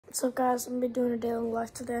What's up, guys? I'm gonna be doing a daily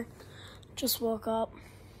life today. Just woke up,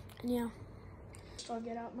 and yeah. So I'll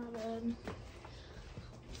get out my bed.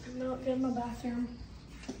 I'm out, get in my bathroom,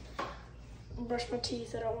 brush my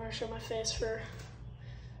teeth. I don't want to show my face for,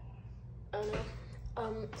 I don't know.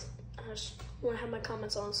 I just want to have my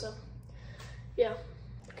comments on, so yeah.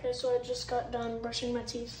 Okay, so I just got done brushing my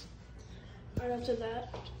teeth. Right after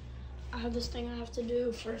that, I have this thing I have to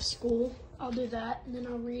do for school. I'll do that, and then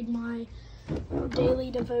I'll read my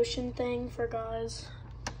daily devotion thing for guys.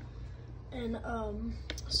 And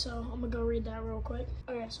so I'm gonna go read that real quick.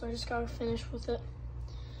 Okay, so I just gotta finish with it.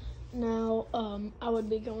 Now, I would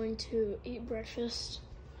be going to eat breakfast,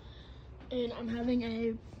 and I'm having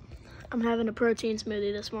a protein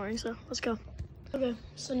smoothie this morning, so let's go. Okay,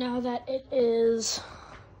 so now that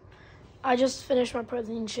I just finished my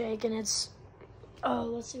protein shake, and it's,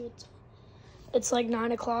 let's see it's like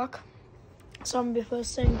 9 o'clock. So I'm gonna be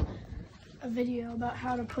posting a video about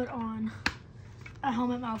how to put on a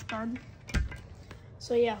helmet mouth guard.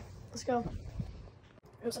 So yeah, let's go.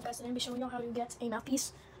 What's up, guys? Today I'm gonna be showing you how to get a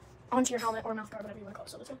mouthpiece onto your helmet or mouth guard, whatever you want to call it.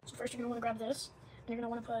 So let's go. So first you're gonna want to grab this, and you're gonna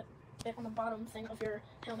want to put it on the bottom thing of your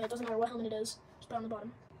helmet. It doesn't matter what helmet it is, just put it on the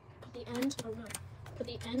bottom. Put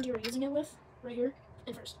the end you're using it with right here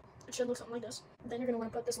in first. It should look something like this. Then you're gonna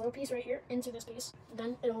want to put this little piece right here into this piece.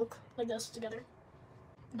 Then it'll look like this together.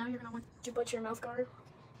 Now you're gonna want to put your mouth guard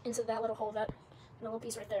into that little hole, that little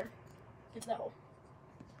piece right there, into that hole.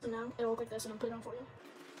 So now it'll look like this, and I'll put it on for you.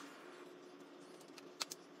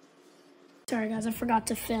 Sorry guys, I forgot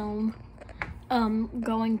to film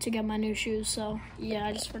going to get my new shoes, so yeah,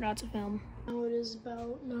 I just forgot to film. Now it is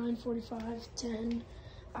about 9:45, 10.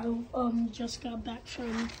 I just got back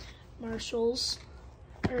from Marshall's.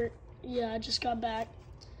 I just got back.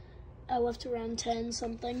 I left around 10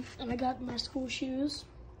 something, and I got my school shoes.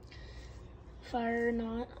 Fire or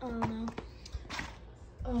not, I don't know.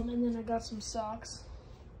 And then I got some socks.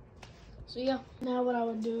 So yeah, now what I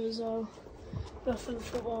would do is go for the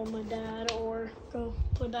football with my dad or go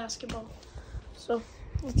play basketball. So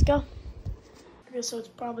let's go. Okay, so it's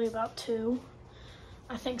probably about 2.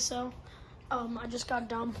 I think so. I just got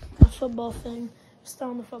done with the football thing.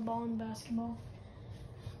 Still on the football and basketball.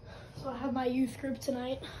 So I have my youth group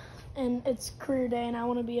tonight, and it's career day, and I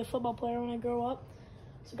want to be a football player when I grow up.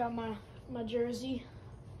 So I got my jersey.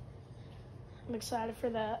 I'm excited for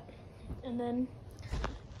that. And then,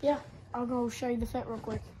 yeah, I'll go show you the fit real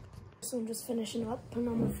quick. So I'm just finishing up, putting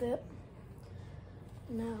on the fit.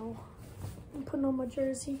 Now, I'm putting on my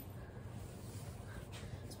jersey.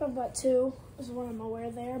 It's probably about 2 is what I'm gonna wear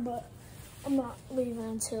there, but I'm not leaving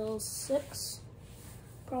until 6,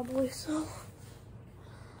 probably, so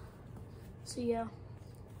yeah.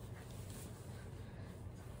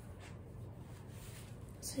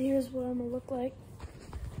 So here's what I'm gonna look like.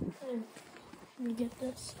 And let me get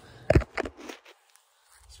this.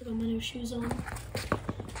 So I got my new shoes on.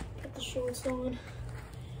 Got the shorts on.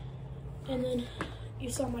 And then you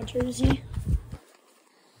saw my jersey.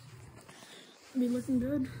 Me looking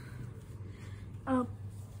good.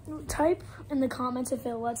 Type in the comments if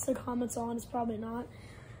it lets the comments on. It's probably not.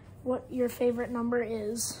 What your favorite number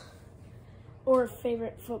is, or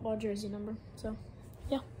favorite football jersey number. So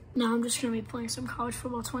yeah. Now I'm just gonna be playing some college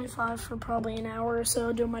football 25 for probably an hour or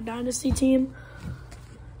so, doing my dynasty team.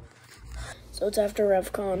 So it's after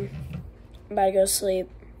RevCon. I'm about to go to sleep.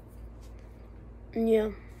 And yeah.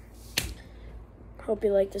 Hope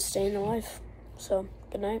you like this day in the life. So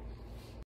good night.